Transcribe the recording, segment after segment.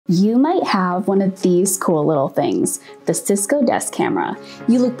You might have one of these cool little things, the Cisco desk camera.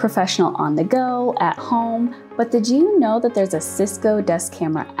 You look professional on the go, at home, but did you know that there's a Cisco desk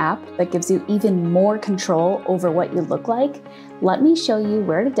camera app that gives you even more control over what you look like? Let me show you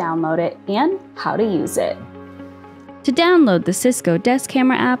where to download it and how to use it. To download the Cisco desk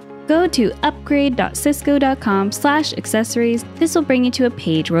camera app, go to upgrade.cisco.com/accessories. This will bring you to a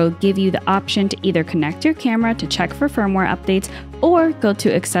page where it will give you the option to either connect your camera to check for firmware updates or go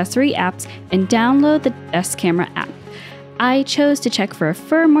to accessory apps and download the desk camera app. I chose to check for a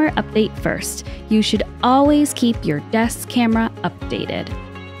firmware update first. You should always keep your desk camera updated.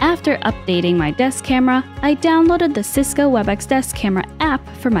 After updating my desk camera, I downloaded the Cisco WebEx desk camera app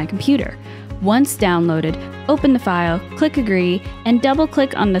for my computer. Once downloaded, open the file, click Agree, and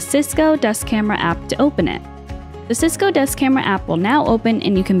double-click on the Cisco desk camera app to open it. The Cisco desk camera app will now open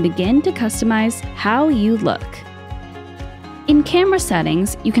and you can begin to customize how you look. In camera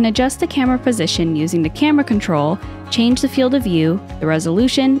settings, you can adjust the camera position using the camera control, change the field of view, the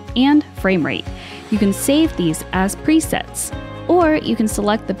resolution, and frame rate. You can save these as presets, or you can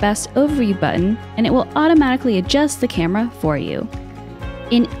select the best overview button and it will automatically adjust the camera for you.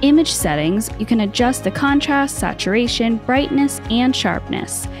 In image settings, you can adjust the contrast, saturation, brightness, and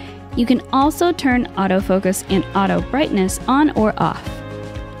sharpness. You can also turn autofocus and auto brightness on or off.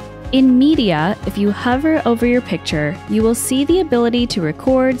 In media, if you hover over your picture, you will see the ability to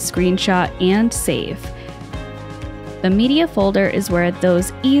record, screenshot, and save. The media folder is where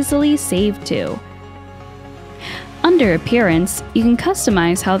those easily save to. Under Appearance, you can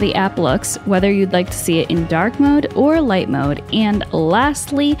customize how the app looks, whether you'd like to see it in dark mode or light mode. And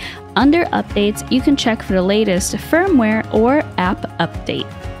lastly, under Updates, you can check for the latest firmware or app update.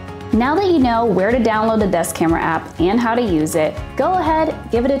 Now that you know where to download the desk camera app and how to use it, go ahead,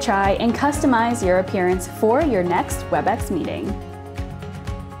 give it a try, and customize your appearance for your next WebEx meeting.